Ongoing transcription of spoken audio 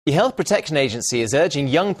The Health Protection Agency is urging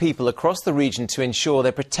young people across the region to ensure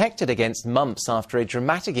they're protected against mumps after a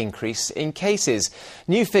dramatic increase in cases.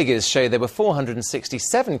 New figures show there were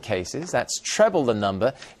 467 cases. That's treble the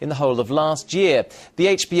number in the whole of last year. The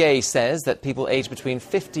HPA says that people aged between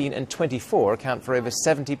 15 and 24 account for over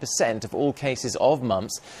 70% of all cases of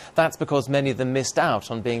mumps. That's because many of them missed out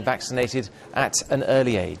on being vaccinated at an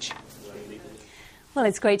early age. Well,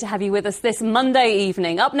 it's great to have you with us this Monday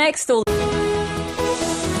evening. Up next,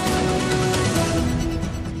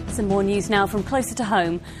 some more news now from closer to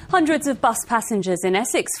home. Hundreds of bus passengers in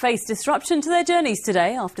Essex faced disruption to their journeys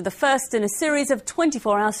today after the first in a series of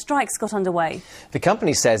 24-hour strikes got underway. The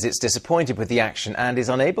company says it's disappointed with the action and is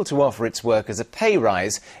unable to offer its workers a pay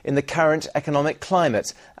rise in the current economic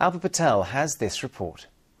climate. Alpa Patel has this report.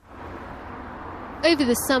 Over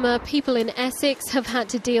the summer, people in Essex have had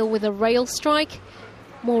to deal with a rail strike.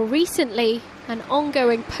 More recently, an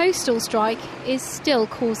ongoing postal strike is still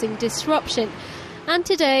causing disruption. And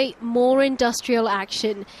today, more industrial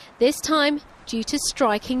action, this time due to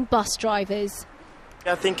striking bus drivers.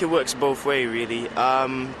 I think it works both ways, really.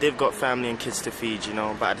 They've got family and kids to feed,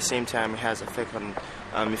 but at the same time it has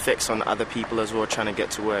effects on other people as well trying to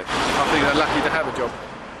get to work. I think they're lucky to have a job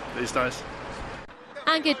these days.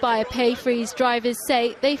 Angered by a pay freeze, drivers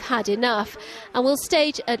say they've had enough and will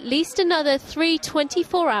stage at least another 3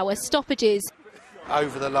 24-hour stoppages.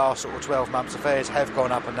 Over the last 12 months, the fares have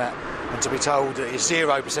gone up and that, and to be told that it's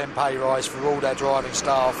 0% pay rise for all their driving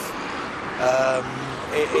staff,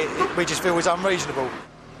 we just feel it's unreasonable.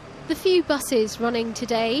 The few buses running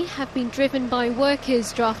today have been driven by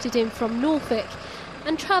workers drafted in from Norfolk,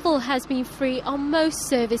 and travel has been free on most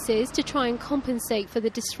services to try and compensate for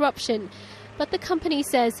the disruption. But the company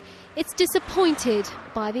says it's disappointed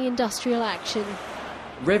by the industrial action.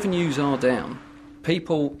 Revenues are down.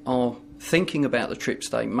 People are thinking about the trips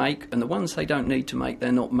they make, and the ones they don't need to make,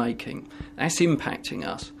 they're not making. That's impacting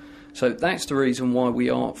us. So that's the reason why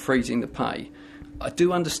we are freezing the pay. I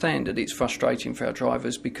do understand that it's frustrating for our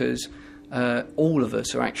drivers because all of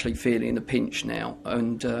us are actually feeling the pinch now,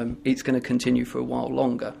 and it's going to continue for a while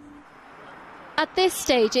longer. At this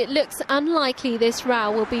stage, it looks unlikely this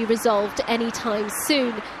row will be resolved anytime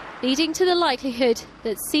soon, leading to the likelihood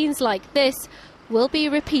that scenes like this will be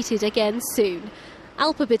repeated again soon.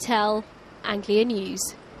 Alpa Patel, Anglia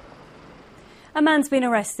News. A man's been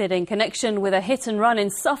arrested in connection with a hit and run in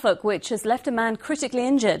Suffolk, which has left a man critically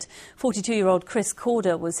injured. 42-year-old Chris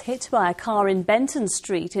Corder was hit by a car in Benton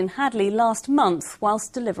Street in Hadleigh last month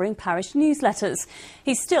whilst delivering parish newsletters.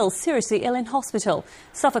 He's still seriously ill in hospital.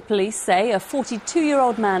 Suffolk police say a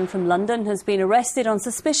 42-year-old man from London has been arrested on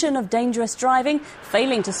suspicion of dangerous driving,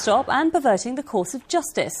 failing to stop and perverting the course of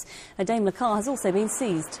justice. A Daimler car has also been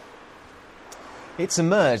seized. It's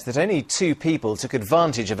emerged that only 2 people took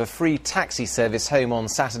advantage of a free taxi service home on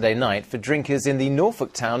Saturday night for drinkers in the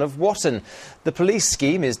Norfolk town of Watton. The police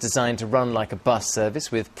scheme is designed to run like a bus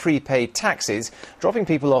service with prepaid taxis, dropping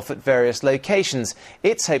people off at various locations.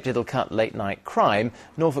 It's hoped it'll cut late-night crime.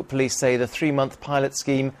 Norfolk police say the 3-month pilot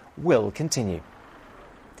scheme will continue.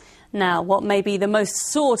 Now, what may be the most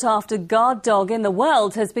sought-after guard dog in the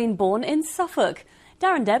world has been born in Suffolk.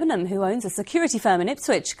 Darren Debenham, who owns a security firm in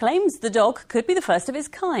Ipswich, claims the dog could be the first of its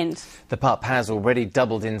kind. The pup has already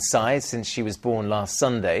doubled in size since she was born last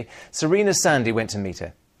Sunday. Serena Sandy went to meet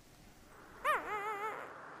her.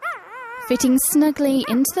 Fitting snugly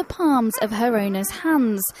into the palms of her owner's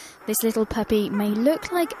hands, this little puppy may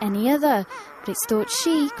look like any other, but it's thought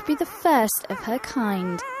she could be the first of her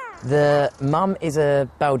kind. The mum is a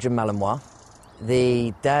Belgian Malinois.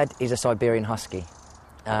 The dad is a Siberian Husky.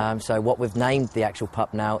 So what we've named the actual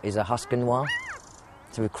pup now is a Husky Noir.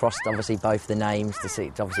 So we've crossed obviously both the names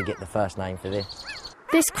to obviously get the first name for this.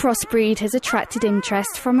 This crossbreed has attracted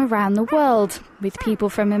interest from around the world, with people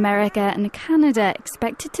from America and Canada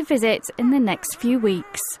expected to visit in the next few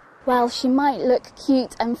weeks. Well, she might look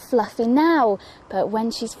cute and fluffy now, but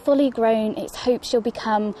when she's fully grown, it's hoped she'll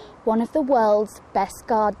become one of the world's best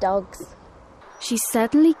guard dogs. She's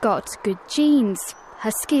certainly got good genes.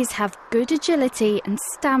 Huskies have good agility and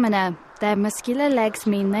stamina. Their muscular legs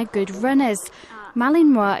mean they're good runners.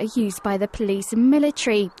 Malinois are used by the police and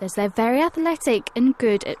military as they're very athletic and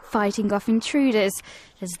good at fighting off intruders,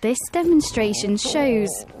 as this demonstration shows.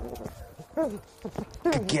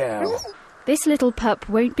 Good girl. This little pup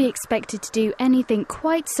won't be expected to do anything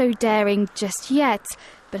quite so daring just yet,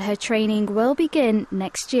 but her training will begin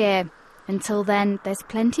next year. Until then, there's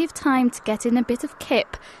plenty of time to get in a bit of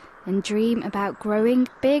kip and dream about growing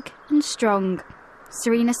big and strong.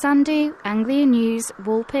 Serena Sandu, Anglia News,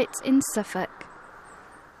 Woolpit in Suffolk.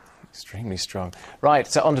 Extremely strong. Right,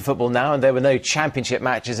 so on to football now, and there were no championship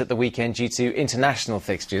matches at the weekend due to international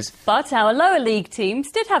fixtures. But our lower league teams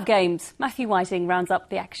did have games. Matthew Whiting rounds up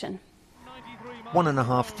the action.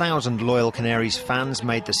 1,500 loyal Canaries fans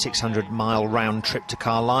made the 600-mile round trip to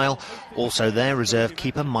Carlisle. Also there, reserve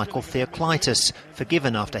keeper Michael Theoclitus,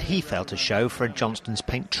 forgiven after he failed to show for a Johnston's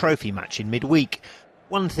Paint Trophy match in midweek.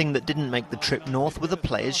 One thing that didn't make the trip north were the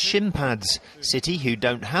players' shin pads. City, who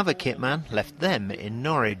don't have a kit man, left them in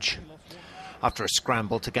Norwich. After a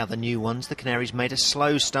scramble to gather new ones, the Canaries made a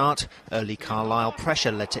slow start. Early Carlisle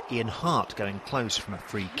pressure led to Ian Hart going close from a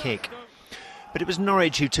free kick. But it was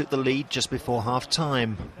Norwich who took the lead just before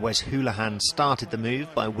half-time. Wes Houlihan started the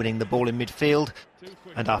move by winning the ball in midfield.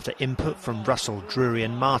 And after input from Russell, Drury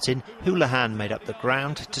and Martin, Houlihan made up the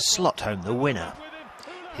ground to slot home the winner.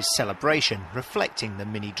 His celebration reflecting the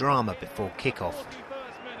mini-drama before kick-off.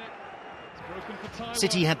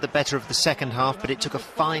 City had the better of the second half, but it took a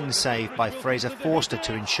fine save by Fraser Forster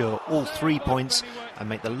to ensure all 3 points and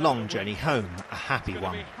make the long journey home a happy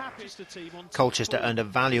one. Colchester earned a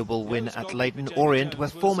valuable win at Leyton Orient, where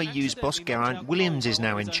former Hughes boss Geraint Williams is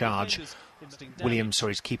now in charge. Williams saw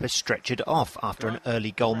his keeper stretchered off after an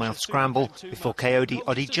early goalmouth scramble before Kayode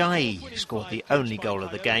Odijayi scored the only goal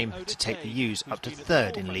of the game to take the Hughes up to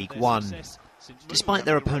third in League One. Despite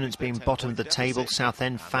their opponents being bottom of the table,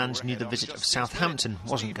 Southend fans knew the visit of Southampton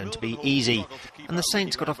wasn't going to be easy. And the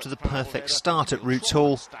Saints got off to the perfect start at Roots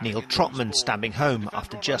Hall, Neil Trotman stabbing home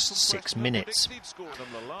after just 6 minutes.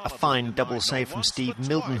 A fine double save from Steve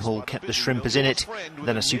Mildenhall kept the Shrimpers in it.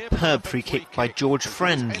 Then a superb free kick by George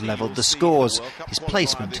Friend levelled the scores. His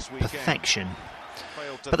placement, perfection.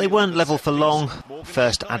 But they weren't level for long.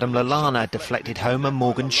 First, Adam Lallana deflected home a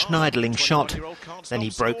Morgan Schneiderling shot. Then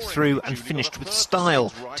he broke through and finished with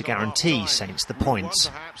style to guarantee Saints the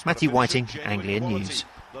points. Matthew Whiting, Anglia News.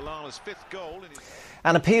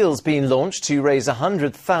 An appeal's been launched to raise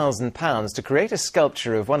 £100,000 to create a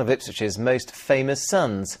sculpture of one of Ipswich's most famous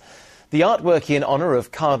sons. The artwork in honour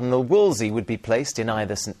of Cardinal Wolsey would be placed in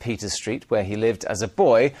either St Peter's Street, where he lived as a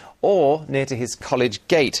boy, or near to his college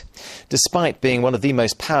gate. Despite being one of the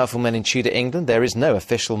most powerful men in Tudor England, there is no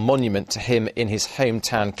official monument to him in his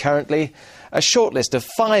hometown currently. A shortlist of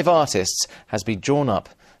 5 artists has been drawn up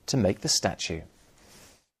to make the statue.